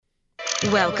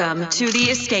Welcome to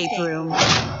the escape room.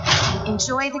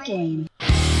 Enjoy the game.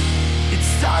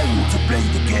 It's time to play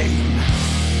the game.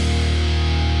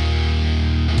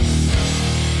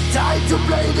 Time to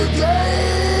play the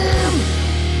game.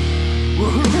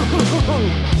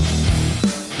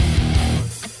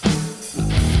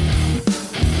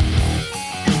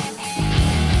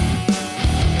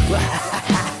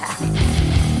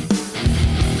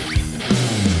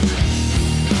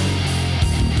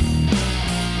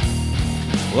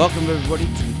 Welcome, everybody,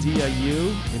 to the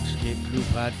DIU Escape Crew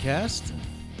Podcast.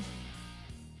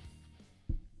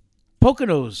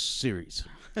 Poconos series.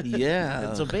 Yeah.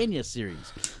 Pennsylvania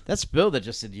series. That's Bill that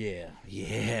just said, yeah.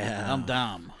 Yeah. I'm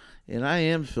Dom. And I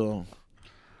am Phil.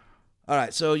 All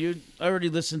right, so you already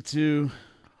listened to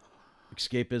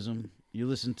Escapism. You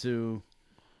listened to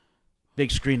Big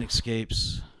Screen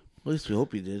Escapes. At least we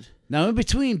hope you did. Now, in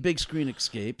between Big Screen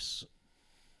Escapes,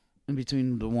 in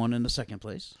between the one and the second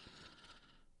place,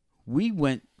 we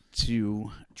went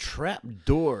to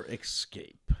Trapdoor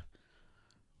Escape.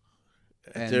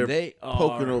 And Their they are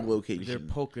Pocono location. Their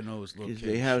Poconos location.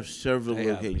 They have several They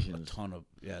have locations. a ton of,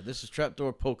 this is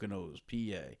Trapdoor Poconos,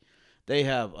 PA. They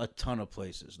have a ton of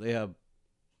places. They have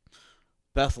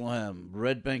Bethlehem,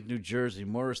 Red Bank, New Jersey,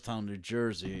 Morristown, New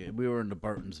Jersey. We were in the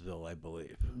Bartonsville, I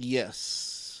believe.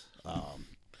 Yes.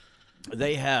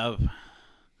 They have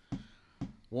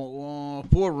 4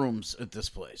 rooms at this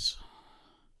place.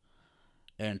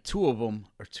 And 2 of them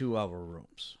are 2-hour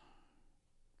rooms.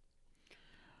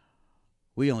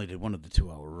 We only did one of the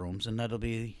 2-hour rooms, and that'll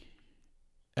be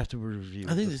after we review.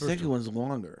 I think the first second one. one's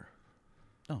longer.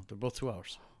 No, they're both 2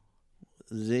 hours.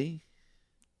 Z?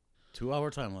 2-hour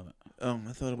time limit. Oh,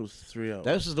 I thought it was 3 hours.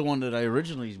 This is the one that I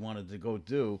originally wanted to go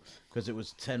do because it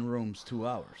was 10 rooms, 2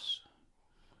 hours.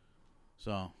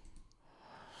 So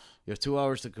you have 2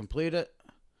 hours to complete it.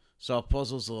 Solve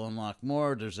puzzles will unlock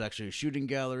more. There's actually a shooting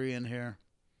gallery in here.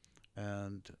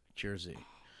 And Cure Z.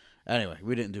 Anyway,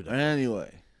 we didn't do that. Anyway.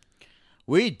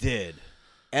 We did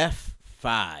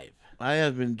F5. I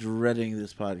have been dreading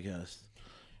this podcast,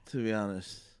 to be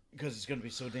honest. Because it's going to be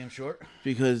so damn short?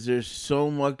 Because there's so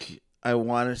much I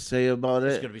want to say about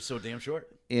It's it. going to be so damn short?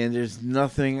 And there's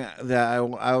nothing that I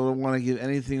don't want to give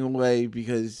anything away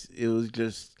because it was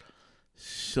just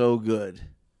so good.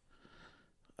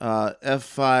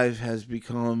 F5 has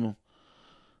become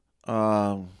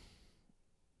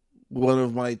one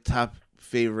of my top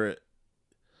favorite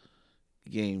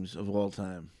games of all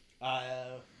time. I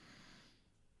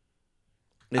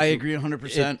agree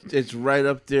 100%. It's right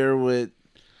up there with...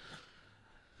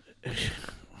 All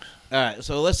right,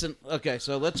 so listen. Okay,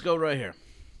 so let's go right here.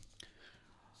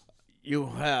 You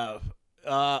have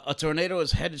a tornado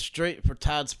is headed straight for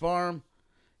Todd's farm.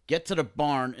 Get to the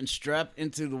barn and strap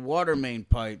into the water main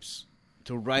pipes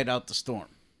to ride out the storm.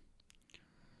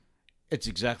 It's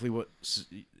exactly what...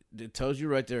 It tells you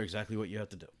right there exactly what you have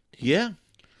to do. Yeah.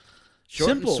 Short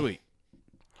Simple. and sweet.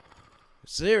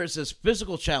 So here it says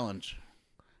physical challenge.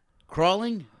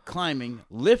 Crawling, climbing,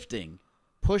 lifting,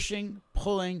 pushing,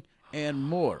 pulling, and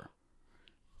more.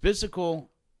 Physical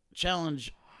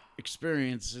challenge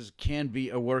experiences can be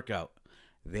a workout.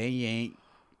 They ain't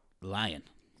lying.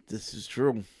 This is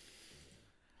true.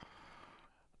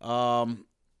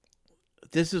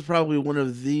 This is probably one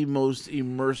of the most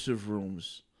immersive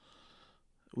rooms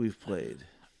we've played.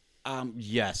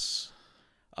 Yes.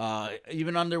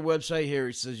 Even on their website here,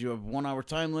 it says you have 1 hour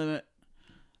time limit.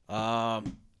 At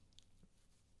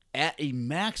a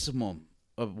maximum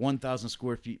of 1,000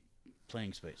 square feet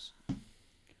playing space.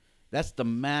 That's the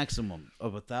maximum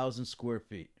of 1,000 square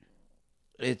feet.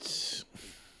 It's...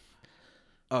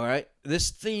 All right. This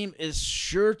theme is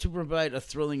sure to provide a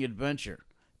thrilling adventure.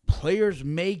 Players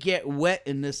may get wet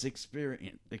in this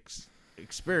experience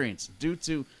due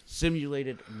to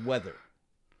simulated weather.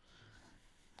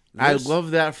 I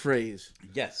love that phrase.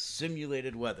 Yes,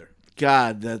 simulated weather.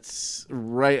 God, that's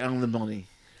right on the money.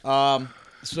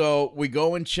 So we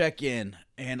go and check in,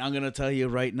 and I'm going to tell you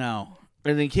right now.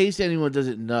 And in case anyone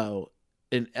doesn't know,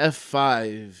 an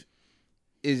F5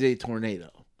 is a tornado.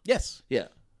 Yes. Yeah.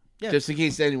 Yeah. Just in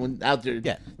case anyone out there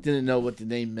Yeah. didn't know what the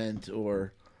name meant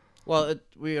or... Well,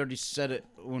 we already said it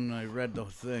when I read the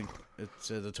thing. It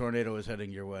said the tornado is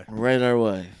heading your way. Right our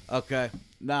way. Okay.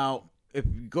 Now, if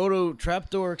you go to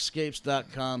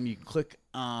trapdoorescapes.com, you click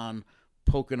on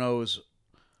Poconos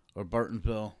or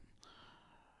Bartonville.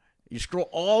 You scroll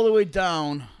all the way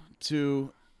down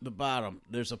to the bottom.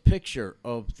 There's a picture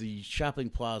of the shopping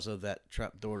plaza that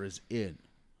Trapdoor is in.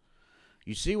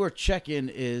 You see where check-in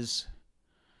is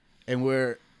and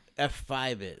where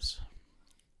F5 is.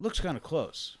 Looks kind of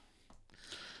close.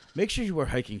 Make sure you wear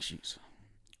hiking shoes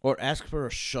or ask for a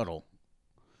shuttle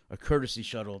a courtesy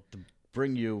shuttle to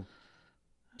bring you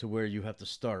to where you have to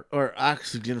start, Or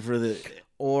oxygen for the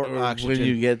or oxygen. when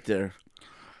you get there.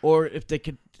 Or if they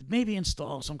could maybe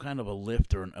install some kind of a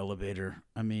lift or an elevator.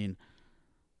 I mean,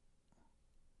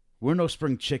 we're no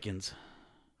spring chickens.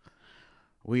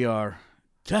 We are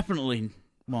definitely,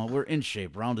 well, we're in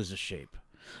shape. Round is a shape.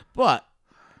 But,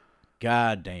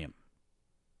 goddamn.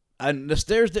 And the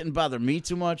stairs didn't bother me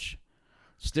too much.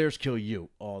 Stairs kill you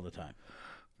all the time.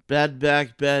 Bad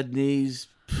back, bad knees.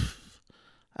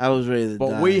 I was ready to die.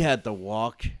 But we had to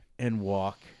walk and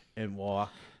walk and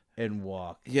walk and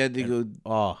walk. You had to go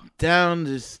Oh,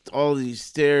 down all these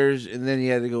stairs, and then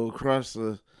you had to go across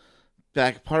the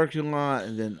back parking lot,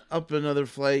 and then up another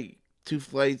flight, 2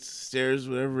 flights, stairs,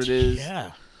 whatever it is.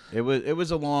 yeah. It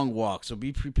was a long walk, so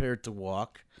be prepared to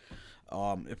walk.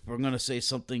 If we're going to say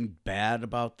something bad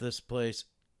about this place,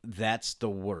 that's the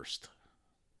worst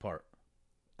part,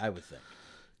 I would think.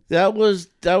 That was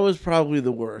probably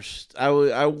the worst. I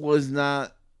was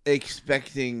not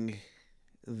expecting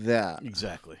that.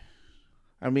 Exactly.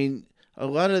 I mean, a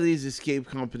lot of these escape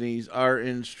companies are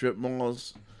in strip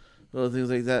malls, little things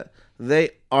like that.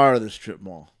 They are the strip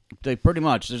mall. They pretty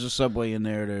much. There's a Subway in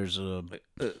there. There's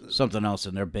something else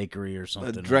in there, bakery or A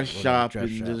something. dress shop, dress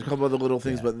and shop. there's a couple other little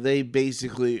things, Yeah. but they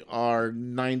basically are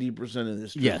 90% of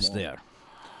this strip Yes, mall. they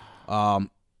are.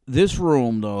 This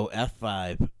room, though,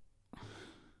 F5,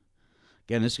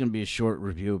 again, this is going to be a short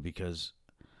review because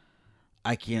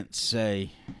I can't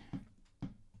say...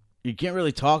 You can't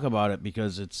really talk about it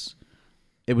because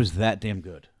it was that damn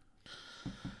good.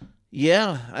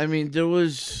 Yeah, I mean, there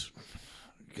was...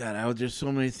 God, there's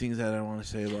so many things that I want to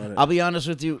say about it. I'll be honest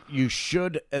with you. You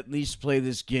should at least play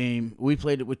this game. We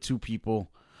played it with 2 people.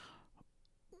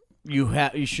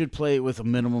 You should play it with a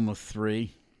minimum of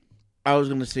 3. I was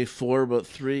going to say 4, but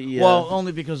 3, yeah. Well,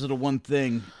 only because of the one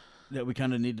thing that we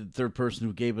kind of needed the third person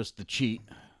who gave us the cheat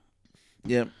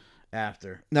Yep.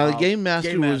 after. Now, the Game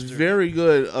Master was Master. very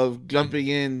good of jumping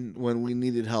in when we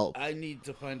needed help. I need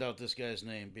to find out this guy's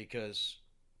name because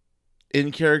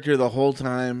In character the whole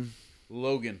time.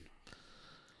 Logan.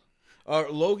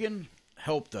 Logan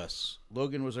helped us.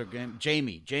 Logan was our game.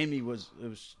 Jamie. Jamie was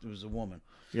a woman,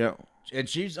 Yeah. and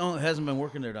hasn't been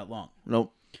working there that long.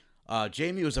 Nope.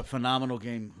 Jamie was a phenomenal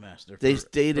game master. They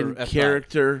stayed in F5.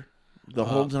 character the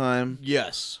whole time.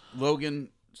 Yes, Logan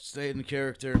stayed in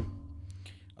character.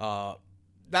 Not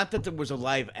that there was a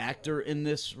live actor in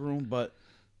this room, but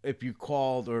if you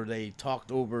called or they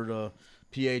talked over the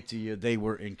PA to you, they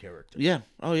were in character. Yeah.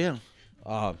 Oh, yeah.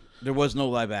 There was no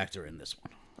live actor in this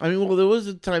one. I mean, well, there was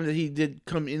a time that he did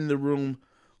come in the room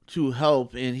to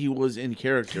help, and he was in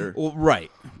character. Well,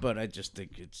 right, but I just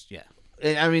think it's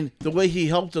And, I mean, the way he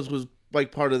helped us was,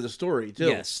 like, part of the story, too.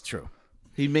 Yes, true.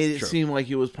 He made it True. seem like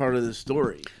it was part of the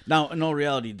story. Now, in all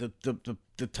reality,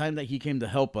 the time that he came to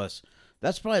help us,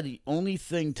 that's probably the only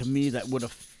thing to me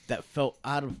that felt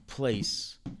out of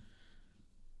place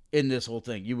in this whole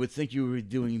thing. You would think you were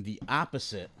doing the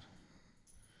opposite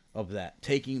of that,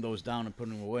 taking those down and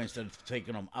putting them away instead of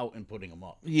taking them out and putting them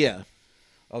up. Yeah.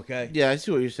 Okay? Yeah, I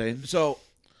see what you're saying. So,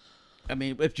 I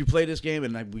mean, if you play this game,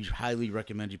 and we highly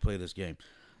recommend you play this game,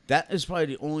 that is probably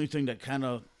the only thing that kind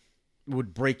of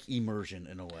would break immersion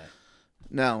in a way.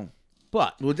 Now,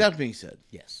 But, with that being said,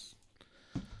 yes.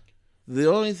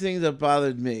 the only thing that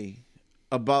bothered me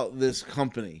about this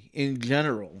company in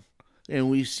general, and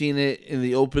we've seen it in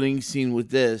the opening scene with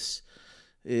this,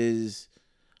 is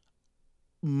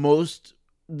most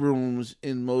rooms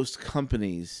in most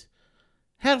companies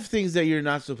have things that you're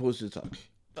not supposed to touch.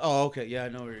 Oh, okay. Yeah, I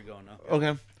know where you're going now.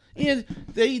 Okay? And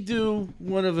they do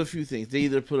one of a few things. They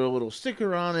either put a little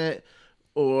sticker on it,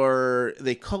 or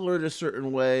they color it a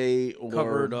certain way, or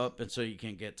Cover it up, and so you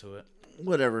can't get to it.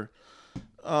 whatever.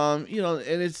 And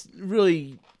it's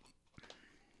really,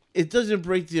 it doesn't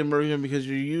break the immersion because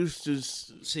you're used to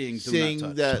Seeing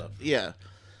seeing that. stuff. Yeah.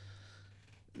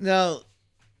 Now,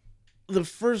 the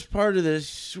first part of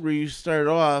this where you start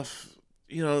off,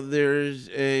 there's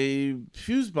a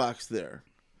fuse box there,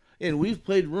 and we've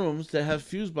played rooms that have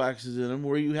fuse boxes in them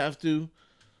where you have to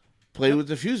play with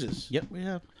the fuses. Yep, we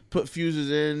have. Put fuses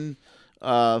in,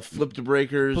 flip the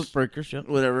breakers, Foot breakers, yep.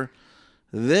 whatever.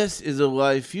 This is a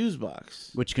live fuse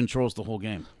box Which controls the whole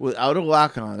game. without a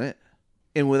lock on it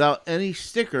and without any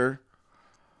sticker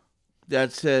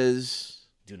that says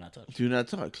Do not touch. "Do not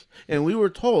touch." And we were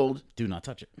told Do not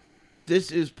touch it.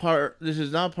 this is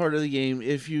not part of the game.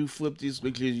 If you flip these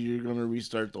switches, you're going to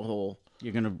restart the whole.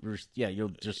 You're going to, you'll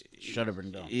just shut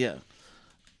everything down. Yeah.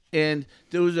 And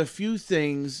there was a few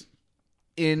things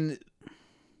in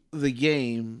the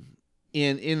game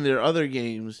and in their other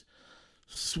games,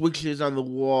 switches on the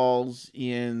walls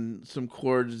and some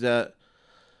cords that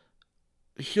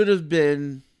should have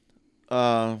been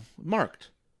marked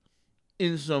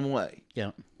in some way.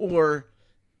 Yeah. Or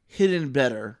hidden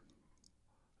better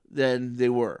than they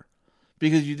were.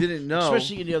 Because you didn't know.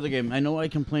 Especially in the other game. I know I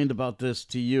complained about this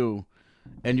to you,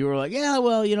 and you were like, yeah,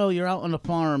 well, you're out on the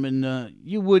farm, and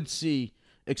you would see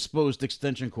exposed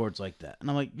extension cords like that. And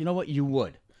I'm like, you know what? You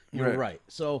would. You're right.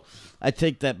 So I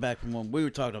take that back from when we were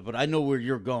talking about, but I know where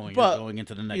you're going. You're going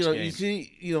into the next game. You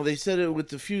see, they said it with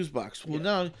the fuse box. Well,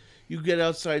 now you get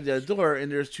outside that door,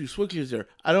 and there's 2 switches there.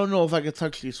 I don't know if I could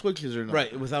touch these switches or not.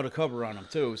 Right, without a cover on them,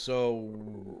 too.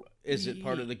 So is it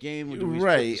part of the game?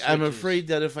 Right. I'm afraid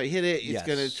that if I hit it, it's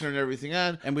going to turn everything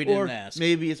on. And we didn't ask.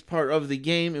 Maybe it's part of the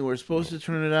game, and we're supposed to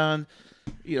turn it on.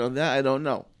 That I don't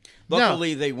know.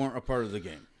 Luckily, they weren't a part of the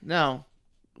game. Now,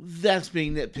 that's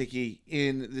being nitpicky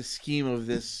in the scheme of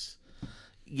this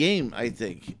game, I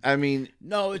think. I mean...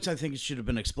 No, I think it should have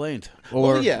been explained.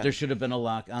 Or there should have been a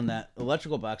lock on that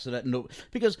electrical box so that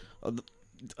because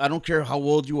I don't care how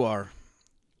old you are,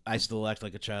 I still act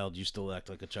like a child, you still act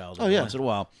like a child once in a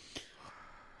while.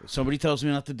 If somebody tells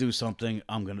me not to do something,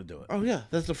 I'm going to do it. Oh, yeah.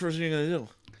 That's the first thing you're going to do.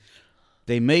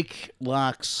 They make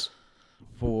locks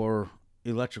for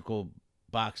electrical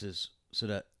boxes so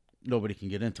that nobody can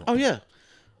get into them. Oh, yeah.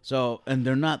 So, and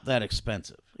they're not that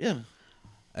expensive. Yeah.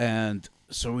 And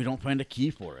so we don't find a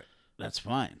key for it. That's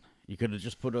fine. You could have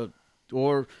just put on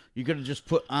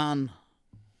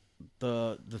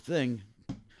the thing,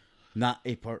 not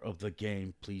a part of the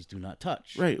game, please do not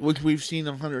touch. Right, which we've seen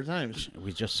 100 times.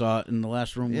 We just saw it in the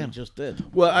last room we just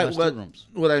did. Well,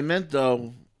 what I meant,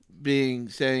 though,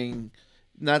 saying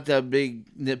not that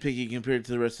big nitpicky compared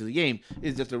to the rest of the game,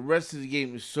 is that the rest of the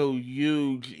game is so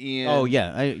huge and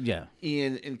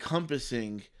and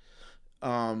encompassing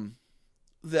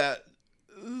that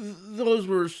those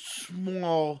were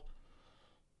small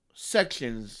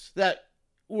sections that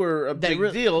were a big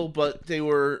deal, but they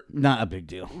were not a big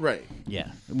deal. Right.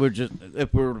 Yeah. We're just,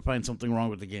 if we were to find something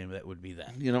wrong with the game, that would be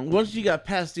that. Once you got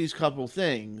past these couple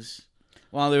things.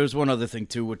 Well, there was one other thing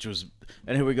too, which was,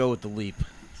 and here we go with the leap.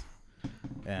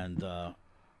 And I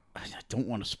don't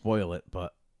want to spoil it,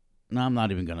 but no, I'm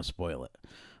not even going to spoil it.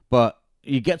 But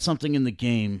you get something in the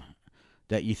game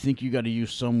that you think you got to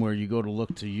use somewhere, you go to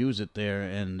look to use it there,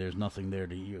 and there's nothing there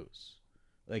to use.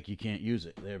 Like, you can't use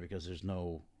it there because there's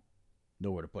nowhere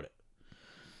to put it.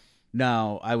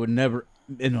 Now, I would never,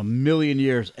 in a million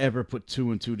years, ever put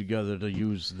 2 and 2 together to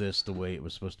use this the way it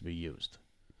was supposed to be used.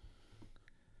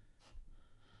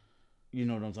 You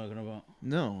know what I'm talking about?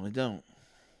 No, I don't.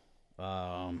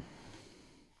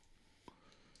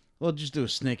 Well, just do a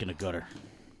snake in a gutter.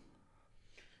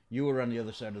 You were on the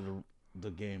other side of the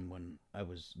game when I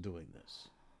was doing this.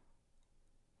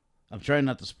 I'm trying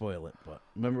not to spoil it, but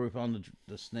remember we found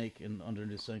the snake under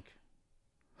the sink?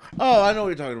 Oh, I know what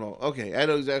you're talking about. Okay, I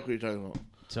know exactly what you're talking about.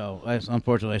 So,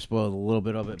 unfortunately, I spoiled a little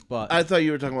bit of it, but... I thought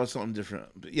you were talking about something different.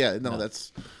 But yeah, no,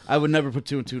 that's... I would never put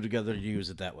 2 and 2 together to use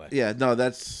it that way. Yeah,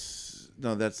 that's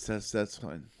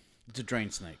fine. It's a drain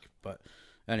snake, but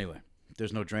anyway,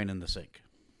 there's no drain in the sink.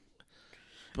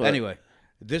 But, anyway,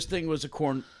 this thing was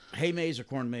a hay maze or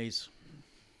corn maze.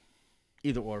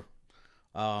 Either or.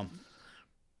 But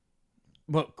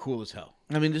cool as hell.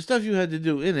 I mean, the stuff you had to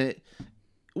do in it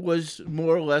was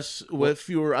more or less if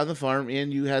you were on the farm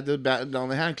and you had to batten down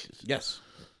the hatches. Yes.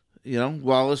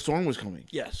 While a storm was coming.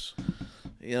 Yes.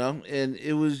 And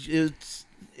it's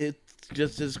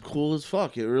just as cool as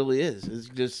fuck. It really is.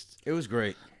 It was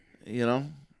great.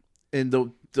 And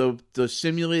the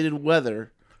simulated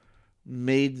weather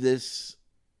made this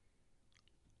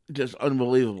just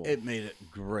unbelievable. It made it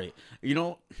great.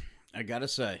 I gotta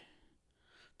say,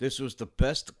 this was the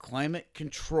best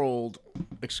climate-controlled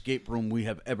escape room we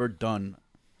have ever done.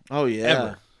 Oh, yeah.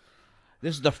 Ever.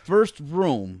 This is the first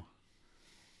room,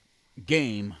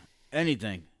 game,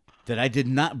 anything, that I did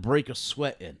not break a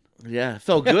sweat in. Yeah, it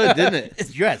felt good, didn't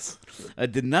it? Yes. I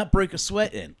did not break a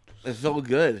sweat in. It felt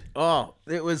good. Oh,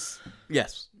 it was,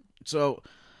 yes. So,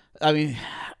 I mean,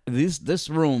 this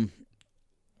room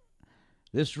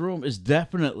is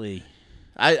definitely...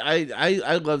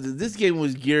 I loved it. This game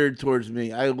was geared towards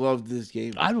me. I loved this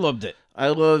game. I loved it.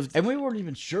 And we weren't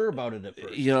even sure about it at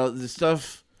first. The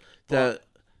stuff that,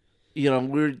 we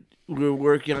were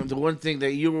working on, the one thing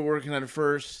that you were working on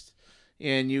first,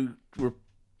 and you were...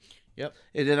 Yep.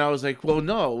 And then I was like, well,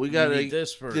 no, we got to do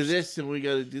this first. Do this and we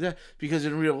got to do that. Because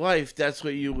in real life, that's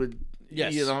what you would,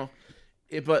 yes.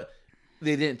 But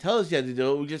they didn't tell us you had to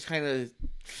do it. We just kind of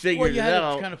figured it out. Well, you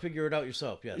had to kind of figure it out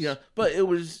yourself, yes. Yeah, but it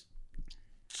was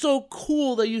so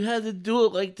cool that you had to do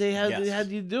it like they had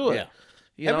you do it.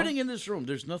 You know? Everything in this room,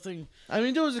 there's nothing. I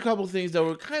mean, there was a couple things that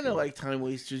were kind of like time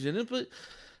wasters in it, but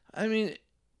I mean,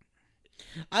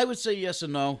 I would say yes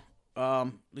and no.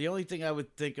 The only thing I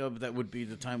would think of that would be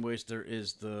the time waster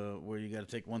is where you got to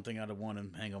take one thing out of one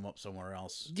and hang them up somewhere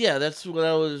else. yeah, that's what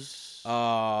I was. The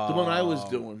one I was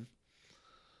doing.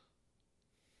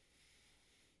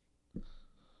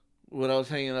 When I was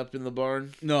hanging up in the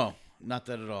barn. No, not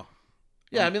that at all.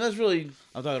 Yeah, I mean that's really.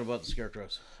 I'm talking about the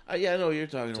scarecrows. Yeah, I know what you're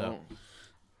talking about.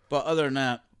 But other than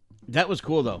that, that was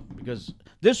cool though because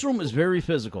this room is very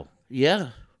physical.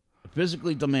 Yeah.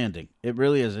 Physically demanding. It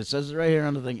really is. It says it right here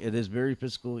on the thing. It is very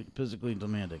physically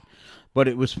demanding. But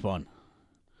it was fun.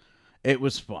 It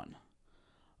was fun.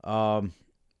 I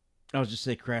would just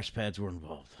say crash pads were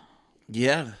involved.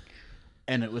 Yeah.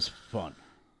 And it was fun.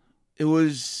 It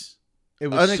was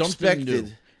unexpected. Something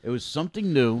new. It was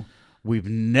something new. We've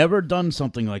never done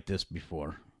something like this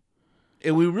before.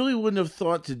 And we really wouldn't have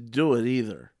thought to do it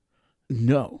either.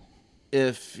 No.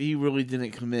 If he really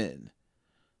didn't come in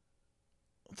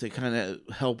to kind of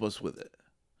help us with it.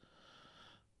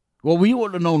 Well, we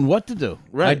wouldn't have known what to do.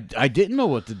 Right. I didn't know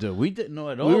what to do. We didn't know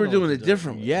at all. We were doing it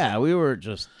differently. Yeah, we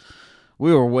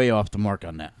were way off the mark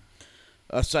on that.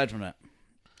 Aside from that,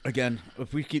 again,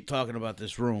 if we keep talking about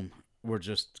this room, we're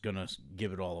just going to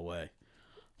give it all away.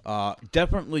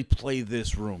 Definitely play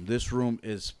this room. This room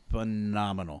is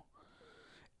phenomenal.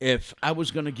 If I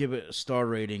was going to give it a star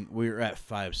rating, we're at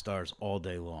 5 stars all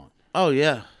day long. Oh,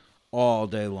 yeah. All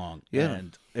day long. Yeah.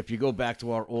 And if you go back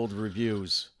to our old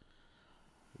reviews,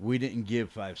 we didn't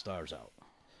give 5 stars out.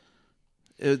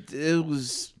 It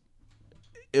was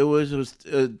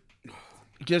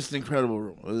just an incredible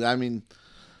room. I mean,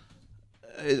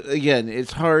 again,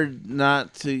 it's hard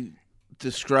not to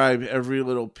describe every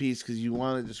little piece because you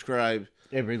want to describe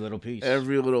Every little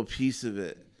piece of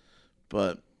it.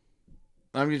 But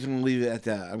I'm just going to leave it at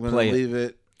that. I'm going to Play it. leave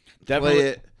it. Definitely, Play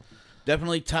it.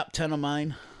 Definitely top 10 of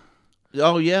mine.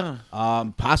 Oh, yeah.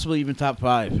 Possibly even top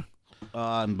 5.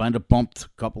 Might have bumped a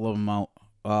couple of them out.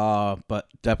 But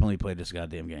definitely play this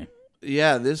goddamn game.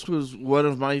 Yeah, this was one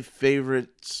of my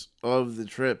favorites of the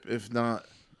trip, if not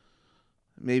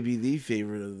maybe the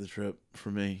favorite of the trip for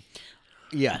me.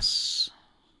 Yes.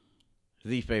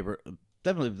 The favorite.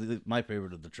 Definitely my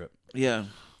favorite of the trip. Yeah.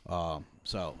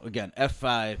 So, again,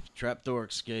 F5, Trapdoor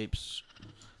Escapes,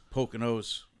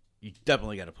 Poconos. You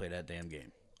definitely got to play that damn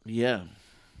game. Yeah.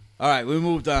 All right, we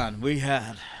moved on. We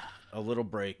had a little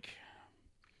break.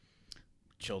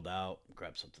 Chilled out,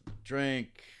 grabbed something to drink.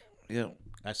 Yeah.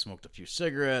 I smoked a few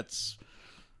cigarettes.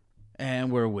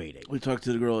 And we're waiting. We talked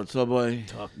to the girl at Subway.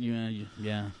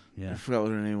 Yeah. I forgot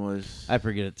what her name was. I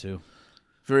forget it, too.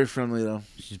 Very friendly, though.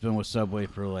 She's been with Subway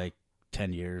for like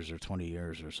 10 years or 20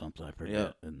 years or something. I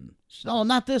forget. Yeah. And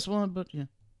not this one, but yeah,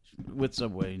 with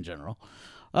Subway in general.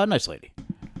 Nice lady.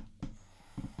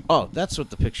 Oh, that's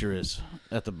what the picture is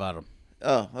at the bottom.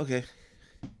 Oh, okay.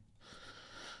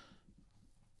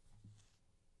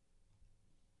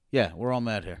 Yeah, we're all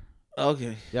mad here.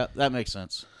 Okay. Yeah, that makes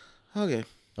sense. Okay.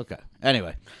 Okay.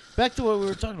 Anyway, back to what we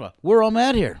were talking about. We're all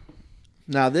mad here.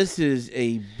 Now, this is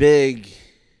a big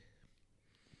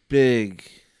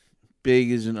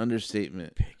is an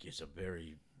understatement. Big is a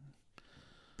very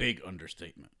big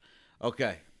understatement.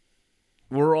 Okay.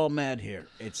 We're all mad here.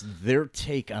 It's their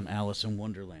take on Alice in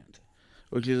Wonderland.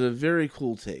 Which is a very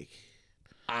cool take.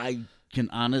 I can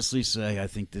honestly say I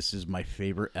think this is my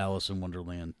favorite Alice in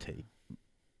Wonderland take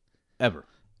ever.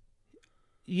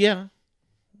 Yeah.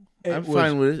 I'm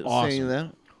fine with it, saying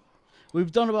that.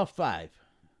 We've done about 5.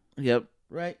 Yep.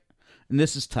 Right? And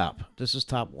this is top. This is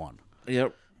top 1.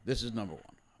 Yep. This is number 1.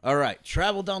 All right.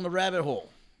 Travel down the rabbit hole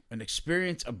and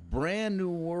experience a brand new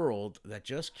world that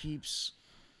just keeps...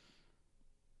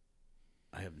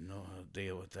 I have no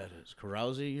idea what that is.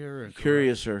 Carousier and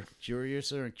Curiouser.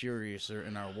 Curiouser and Curiouser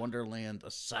in our Wonderland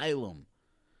Asylum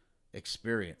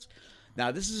experience.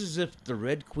 Now, this is as if the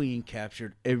Red Queen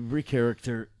captured every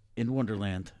character in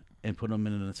Wonderland and put them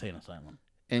in an insane asylum.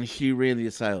 And she ran the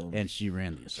asylum. And she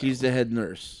ran the asylum. She's the head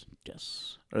nurse.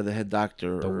 Yes. Or the head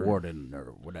doctor. The warden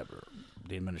or whatever.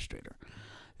 The administrator.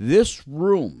 This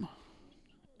room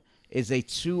is a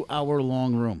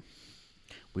 2-hour-long room.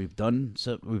 We've done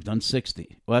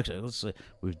 60. Well, actually, let's say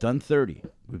we've done 30.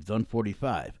 We've done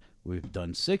 45. We've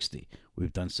done 60.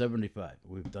 We've done 75.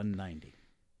 We've done 90.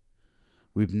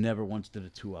 We've never once did a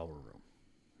 2-hour room.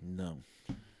 No.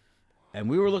 And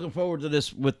we were looking forward to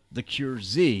this with the Cure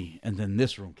Z, and then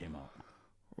this room came out.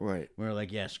 Right. We were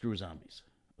like, yeah, screw zombies.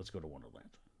 Let's go to Wonderland.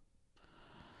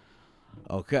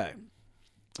 Okay.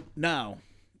 Now,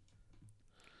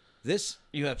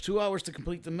 you have 2 hours to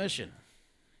complete the mission.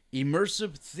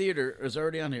 Immersive theater is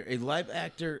already on here. A live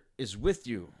actor is with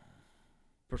you,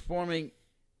 performing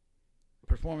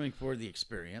for the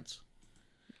experience.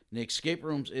 And the escape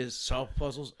rooms is solve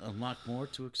puzzles, unlock more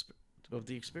of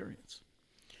the experience.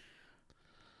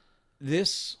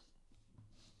 This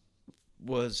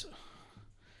was,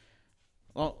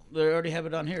 well, they already have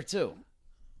it on here too.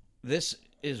 This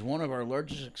is one of our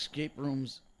largest escape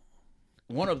rooms,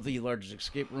 one of the largest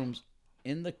escape rooms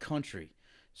in the country,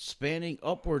 spanning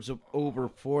upwards of over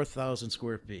 4,000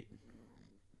 square feet.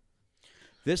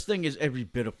 This thing is every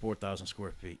bit of 4,000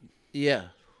 square feet. Yeah.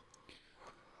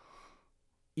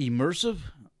 Immersive?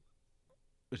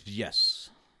 Yes.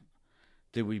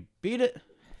 Did we beat it?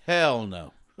 Hell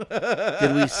no.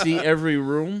 Did we see every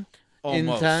room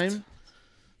Almost. in time?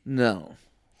 No.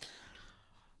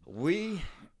 We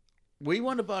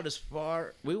went about as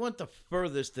far. We went the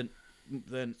furthest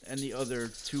than any other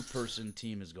two-person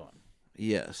team has gone.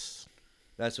 Yes.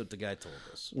 That's what the guy told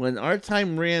us. When our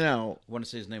time ran out, I want to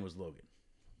say his name was Logan.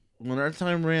 when our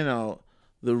time ran out,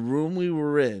 the room we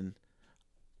were in,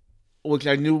 which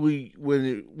I knew we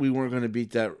weren't going to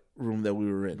beat that room that we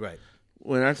were in. Right.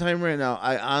 When our time ran out,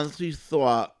 I honestly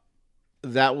thought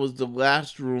that was the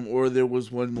last room, or there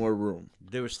was one more room,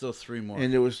 There were still three more.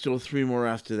 and there was still three more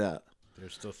after that.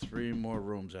 There's still three more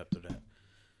rooms after that.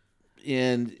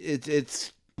 And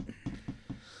it's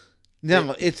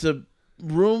now it's a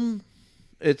room.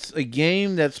 It's a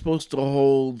game that's supposed to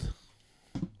hold,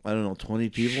 I don't know, 20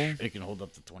 people, It can hold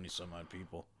up to 20-some-odd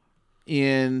people.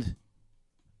 and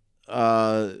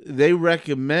they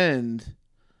recommend,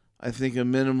 I think, a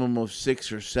minimum of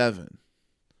 6 or 7.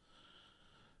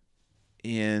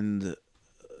 And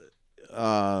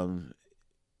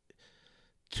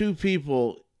 2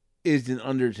 people is an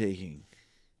undertaking.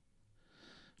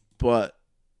 But,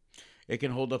 It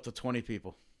can hold up to 20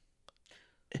 people.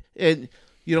 and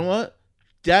you know what?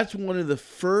 That's one of the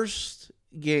first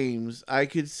games I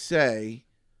could say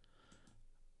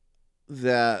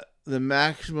that the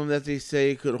maximum that they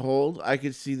say it could hold, I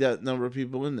could see that number of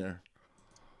people in there.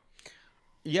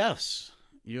 Yes.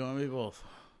 You and me both.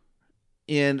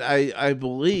 And I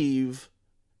believe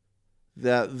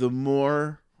that the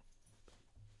more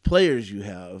players you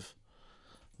have,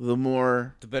 the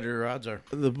more The better your odds are.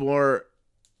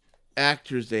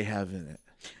 actors they have in it.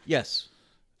 Yes.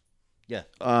 Yeah.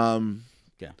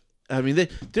 Yeah. I mean,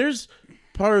 there's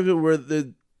part of it where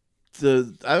I'm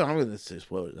going to say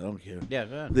spoilers. I don't care. Yeah,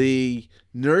 go ahead. The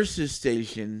nurses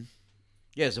station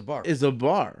Yeah, it's a bar. is a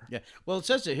bar. Yeah. Well, it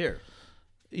says it here.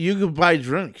 You can buy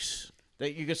drinks.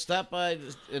 That you could stop by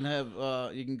and have.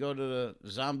 You can go to the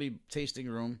zombie tasting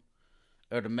room,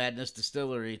 or the Madness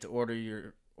Distillery to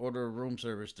order room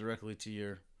service directly to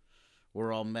your.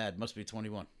 We're all mad. Must be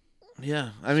 21.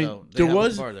 Yeah, I mean, So they have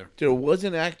a bar there. there was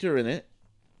an actor in it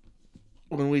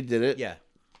when we did it. Yeah,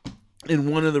 In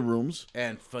one of the rooms,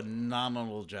 and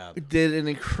phenomenal job. did an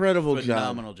incredible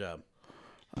Phenomenal job.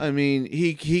 I mean,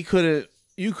 he couldn't.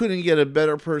 You couldn't get a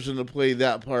better person to play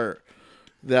that part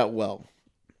that well.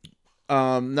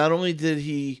 Not only did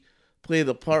he play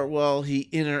the part well, he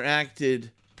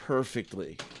interacted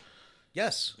perfectly.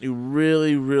 Yes. He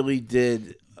really, really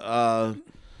did.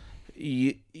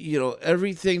 You know,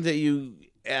 everything that you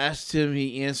asked him,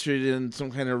 he answered in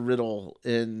some kind of riddle,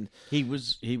 and He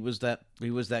was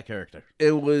that character.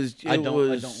 it was. I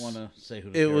don't want to say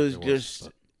who the It character was was. just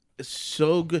But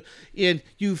so good, and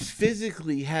you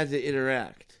physically had to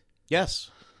interact. yes.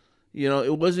 You know,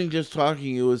 it wasn't just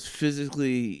talking; it was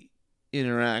physically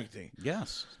interacting.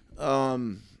 Yes.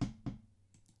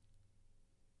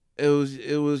 It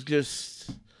was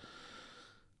just,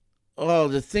 oh,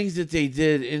 the things that they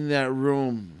did in that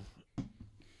room.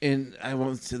 And I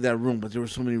won't say that room, but there were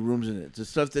so many rooms in it. The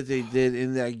stuff that they did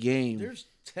in that game. There's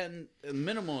 10 a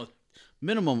minimum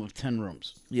of 10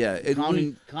 rooms. Yeah,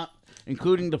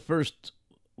 Including the first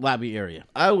lobby area.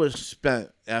 I was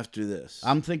spent after this.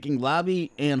 I'm thinking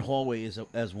lobby and hallway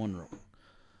as one room.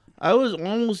 I was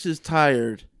almost as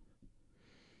tired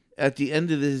at the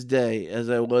end of this day as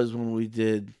I was when we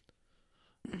did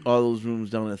all those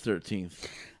rooms down at 13th.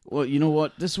 Well, you know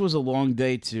what? This was a long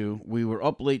day, too. We were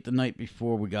up late the night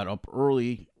before. We got up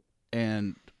early,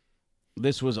 and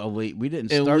this was a late. We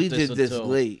didn't And start we this did this until-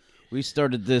 late. We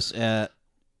started this at...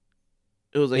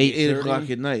 It was like 8 8:30? o'clock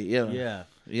at night. Yeah. Yeah.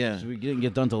 Yeah. So we didn't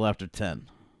get done till after 10.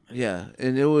 Yeah.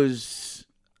 And it was,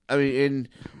 I mean, and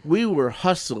we were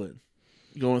hustling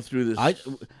going through this.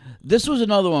 This was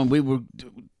another one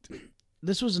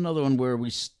This was another one where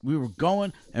we were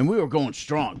going, and we were going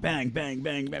strong. Bang, bang,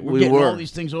 bang, bang. We're getting all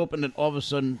these things open, and all of a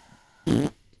sudden,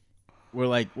 we're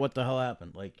like, what the hell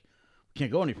happened? Like, we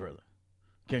can't go any further.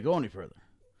 Can't go any further.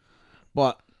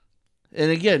 But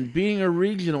And again, being a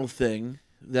regional thing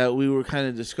that we were kind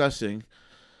of discussing,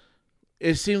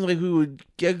 it seemed like we would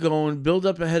get going, build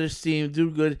up a head of steam, do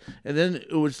good, and then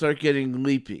it would start getting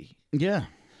leapy. Yeah.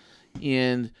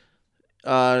 And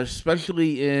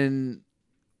especially in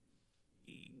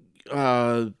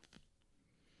one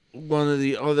of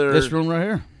the other... This room right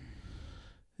here.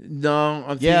 No,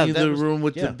 I'm Yeah, thinking that the was- room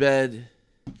with yeah. the bed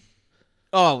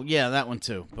Oh, yeah, that one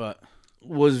too. But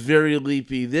was very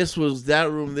leapy. That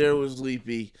room there was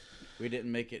leapy. we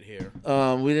didn't make it here.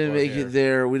 We didn't Or make there. it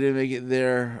there. We didn't make it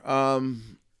there.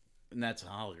 And that's a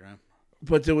hologram.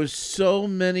 But there was so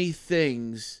many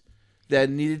things that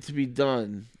needed to be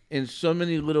done and so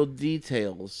many little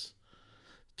details.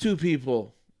 2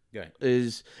 people Right.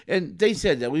 and they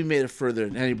said that we made it further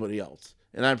than anybody else.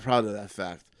 And I'm proud of that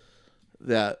fact,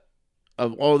 that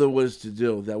of all there was to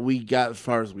do, that we got as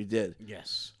far as we did.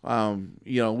 Yes.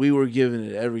 We were giving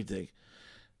it everything.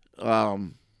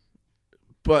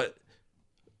 But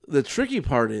the tricky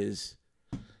part is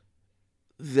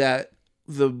that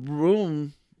the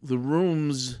rooms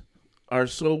are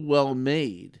so well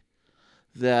made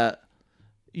that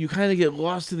you kind of get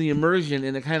lost in the immersion,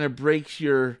 and it kind of breaks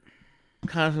your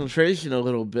concentration a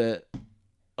little bit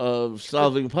of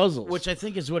solving puzzles. Which I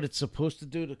think is what it's supposed to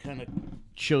do, to kind of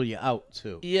chill you out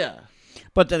too. Yeah.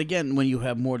 But then again, when you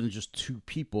have more than just 2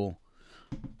 people,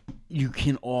 you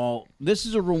can all... This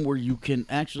is a room where you can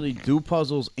actually do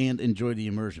puzzles and enjoy the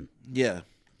immersion. Yeah.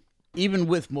 Even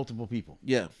with multiple people.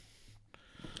 Yeah.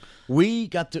 We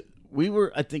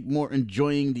were, I think, more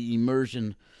enjoying the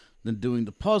immersion than doing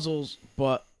the puzzles,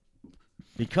 but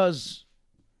because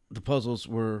the puzzles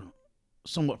were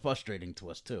somewhat frustrating to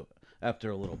us too,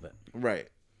 after a little bit. Right.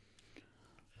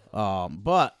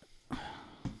 But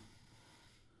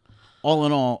all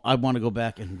in all, I want to go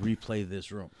back and replay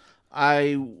this room.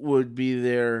 I would be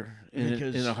there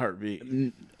Because- in a heartbeat.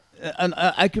 And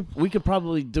we could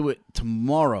probably do it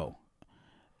tomorrow.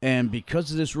 And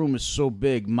because this room is so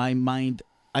big, my mind,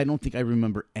 I don't think I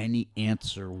remember any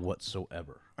answer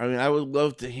whatsoever. I mean, I would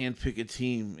love to handpick a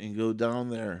team and go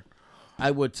down there. I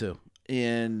would too.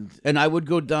 And I would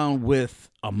go down with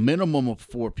a minimum of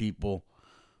 4 people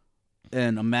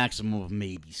and a maximum of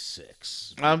maybe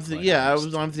 6. I'm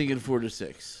thinking 4 to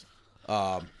 6.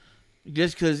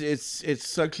 Just because it's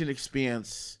such an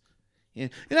expanse,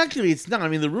 and actually it's not. I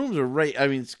mean, the rooms are right. I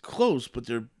mean, it's close, but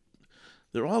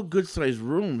they're all good sized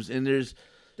rooms, and there's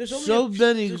so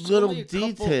many little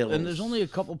details. And there's only a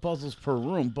couple puzzles per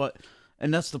room,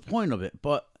 and that's the point of it.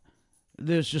 But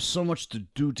there's just so much to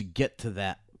do to get to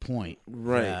that point.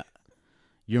 Right. That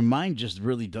your mind just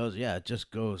really does. Yeah, it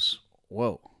just goes,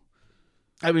 whoa.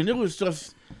 I mean, there was stuff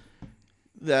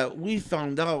that we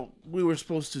found out we were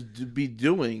supposed to be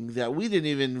doing that we didn't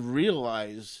even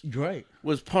realize Right.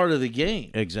 was part of the game.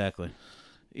 Exactly.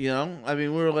 I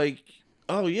mean, we were like,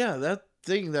 oh yeah, that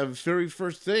very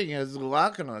first thing has a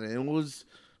lock on it. And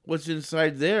what's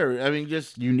inside there? I mean,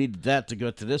 just... You needed that to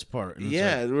get to this part. And it's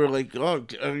Yeah, we were like, oh,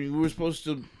 I mean, we were supposed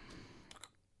to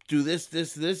do this,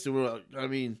 and we're like, I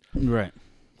mean... right.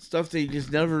 Stuff they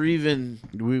just never even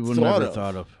We would never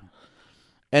thought of.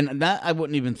 And that I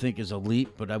wouldn't even think is a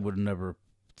leap, but I would have never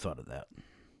thought of that.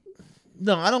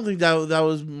 No, I don't think that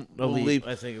was a leap.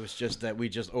 I think it was just that we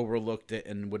just overlooked it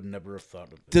and would never have thought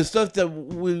of it. The stuff that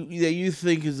you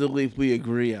think is a leap, we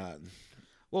agree on.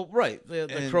 Well, right.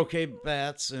 The croquet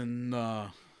bats and...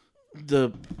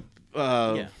 The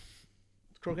yeah.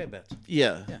 Croquet bats.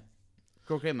 Yeah. Yeah.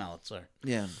 Croquet mallets, sorry.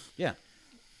 Yeah. Yeah.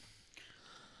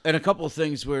 And a couple of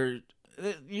things where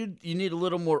you need a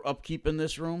little more upkeep in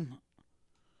this room.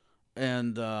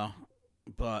 And,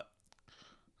 but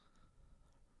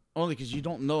only because you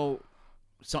don't know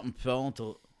something fell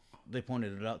until they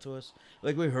pointed it out to us.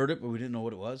 Like we heard it, but we didn't know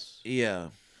what it was. Yeah.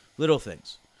 Little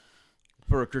things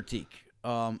for a critique.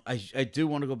 I do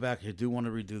want to go back. I do want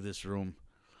to redo this room.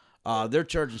 They're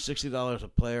charging $60 a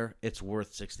player. It's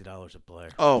worth $60 a player.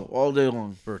 Oh, all day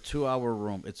long. For a 2-hour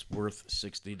room, it's worth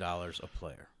 $60 a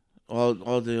player.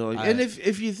 All day long. And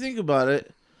if you think about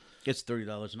it, It's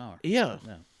 $30 an hour. yeah.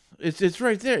 Yeah. It's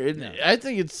right there. Yeah. I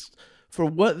think it's, for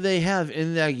what they have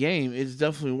in that game, it's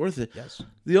definitely worth it. Yes.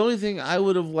 The only thing I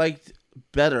would have liked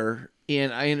better,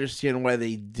 and I understand why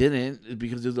they didn't,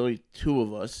 because there's only 2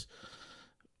 of us,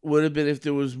 would have been if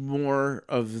there was more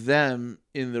of them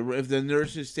if the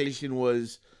nurses station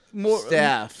was More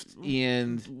staffed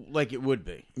and like it would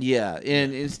be. yeah,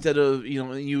 and instead of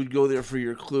you would go there for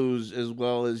your clues as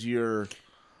well as your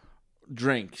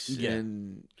drinks Yeah.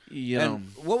 and And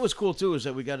what was cool too is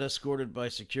that we got escorted by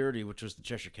security, which was the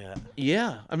Cheshire Cat.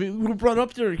 yeah. I mean, we were brought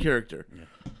up there in character.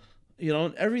 Yeah.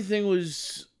 And everything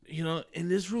was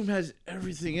and this room has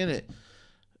everything in it.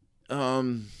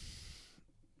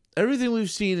 everything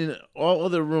we've seen in all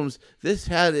other rooms, this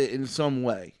had it in some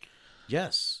way.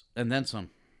 Yes, and then some.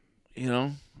 You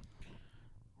know,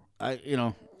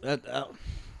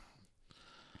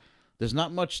 there's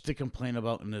not much to complain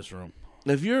about in this room.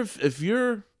 if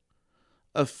you're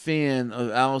a fan of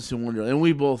Alice in Wonderland, and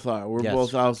we both are, we're Yes.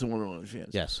 both Alice in Wonderland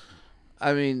fans. Yes.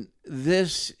 I mean,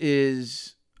 this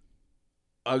is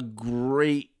a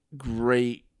great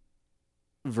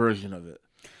version of it.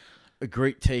 A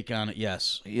great take on it,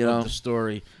 yes. You know? The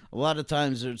story. A lot of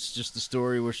times it's just the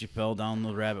story where she fell down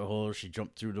the rabbit hole, or she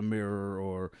jumped through the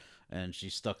mirror, and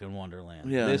she's stuck in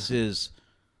Wonderland. Yeah. This is...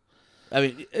 I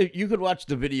mean, you could watch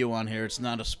the video on here. It's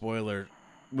not a spoiler.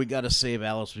 We got to save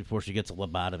Alice before she gets a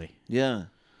lobotomy. Yeah.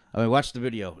 I mean, watch the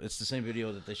video. It's the same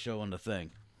video that they show on the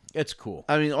thing. It's cool.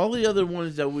 I mean, all the other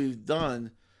ones that we've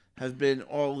done have been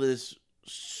all this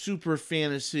super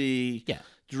fantasy,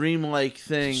 dreamlike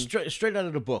thing. Straight out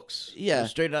of the books. Yeah.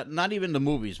 Straight out, not even the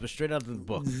movies, but straight out of the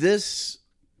book. This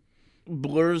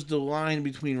blurs the line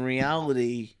between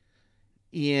reality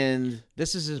and...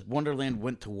 This is as Wonderland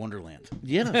went to Wonderland.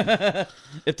 Yeah.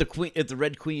 If the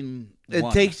Red Queen It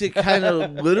won. takes it kind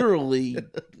of literally,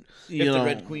 you know. the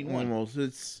Red Queen won. Almost.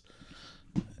 It's...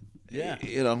 Yeah.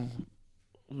 You know.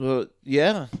 But,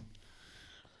 yeah.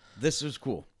 This is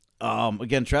cool.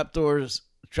 Again,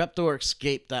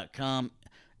 trapdoorescape.com.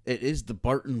 It is the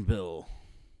Bartonville,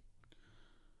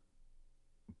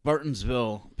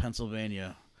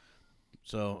 Pennsylvania.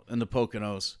 So, in the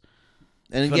Poconos.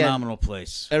 And again, phenomenal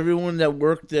place. Everyone that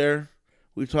worked there,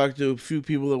 we talked to a few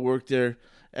people that worked there.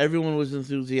 Everyone was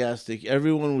enthusiastic.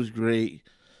 Everyone was great.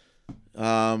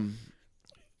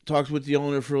 Talked with the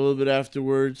owner for a little bit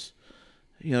afterwards.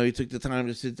 You know, he took the time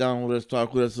to sit down with us,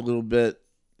 talk with us a little bit.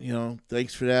 You know,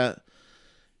 thanks for that.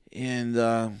 And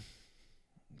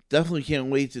definitely can't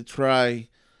wait to try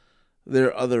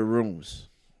their other rooms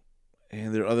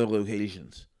and their other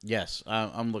locations. Yes,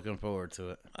 I'm looking forward to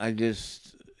it. I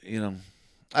just, you know,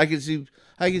 I can see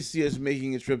us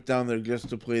making a trip down there just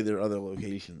to play their other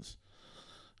locations.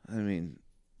 I mean,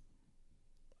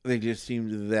 they just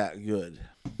seemed that good.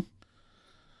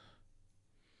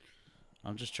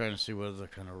 I'm just trying to see what other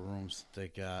kind of rooms that they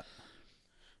got.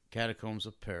 Catacombs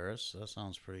of Paris. That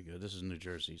sounds pretty good. This is New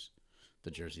Jersey's.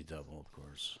 The Jersey Devil, of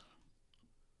course.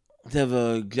 They have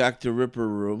a Jack the Ripper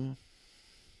room.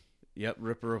 Yep,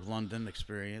 Ripper of London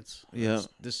experience. Yeah.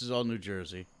 This is all New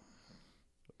Jersey.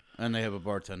 And they have a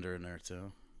bartender in there,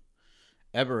 too.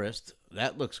 Everest.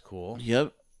 That looks cool.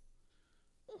 Yep.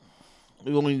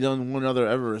 We've only done one other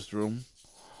Everest room.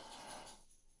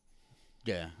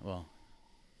 Yeah, well,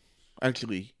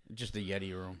 Actually, just a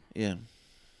Yeti room. yeah.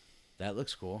 That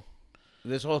looks cool.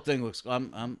 This whole thing looks...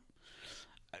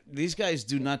 These guys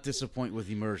do not disappoint with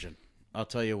immersion. I'll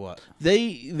tell you what.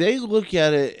 They look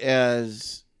at it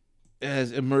as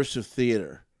immersive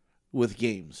theater with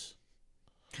games.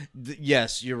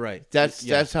 Yes, you're right.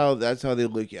 That's how they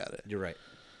look at it. You're right.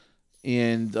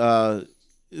 And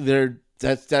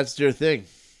that's their thing.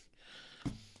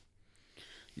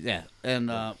 Yeah,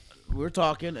 and we're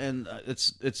talking, and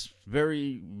it's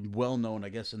very well known, I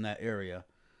guess, in that area,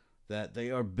 that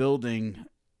they are building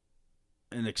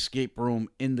an escape room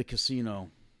in the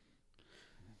casino,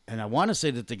 and I want to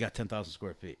say that they got 10,000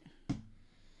 square feet.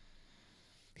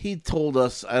 He told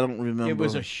us, I don't remember. It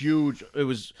was a huge.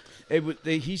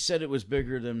 He said it was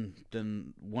bigger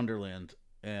than Wonderland,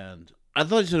 and I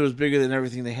thought you said it was bigger than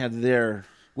everything they had there.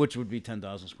 which would be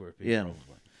 10,000 square feet. Yeah.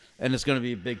 Probably. And it's going to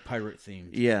be a big pirate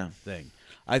themed thing.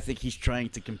 I think he's trying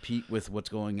to compete with what's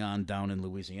going on down in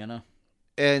Louisiana.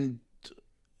 And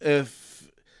if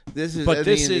this is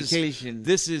indication,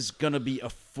 this is going to be a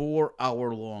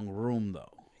 4-hour-long room, though.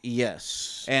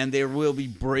 Yes. And there will be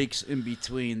breaks in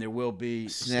between. There will be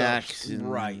Snacks.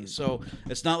 Right. So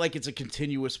it's not like it's a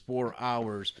continuous 4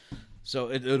 hours.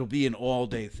 So it'll be an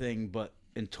all-day thing, but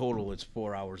in total it's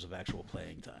 4 hours of actual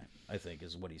playing time, I think,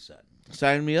 is what he said.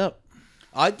 Sign me up.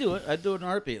 I'd do it. I'd do it in a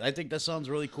heartbeat. I think that sounds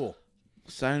really cool.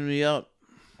 Sign me up.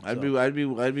 I'd be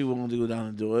willing to go down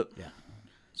and do it. Yeah.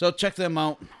 So check them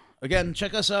out. Again,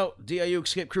 check us out,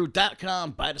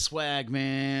 diuescapecrew.com. Buy the swag,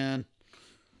 man.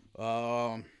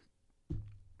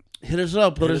 Hit us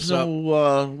up. Let Hit us us up.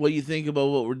 know what you think about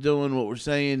what we're doing, what we're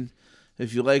saying.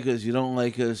 If you like us, you don't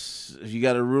like us. If you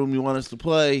got a room you want us to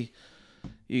play,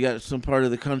 you got some part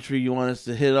of the country you want us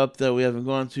to hit up that we haven't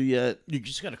gone to yet. You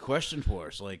just got a question for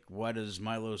us, like, why does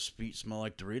Milo's feet smell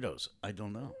like Doritos? I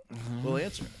don't know. We'll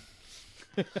answer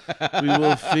it. We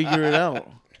will figure it out.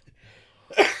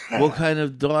 What kind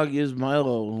of dog is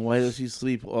Milo, and why does he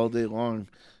sleep all day long,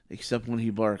 except when he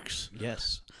barks?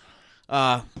 Yes.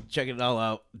 Check it all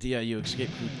out.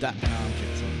 DIUEscapeCrew.com. Check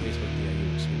us out on Facebook,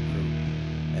 DIU Escape Crew.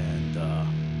 And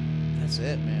that's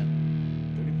it,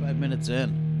 man. 35 minutes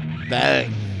in.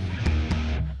 Bang.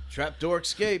 Trapdoor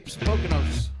Escapes,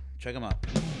 Poconos. Check them out.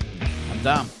 I'm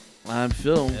Dom. I'm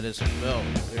Phil. It is Phil.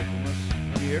 Hear from us.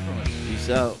 Let me hear from us. Peace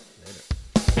out.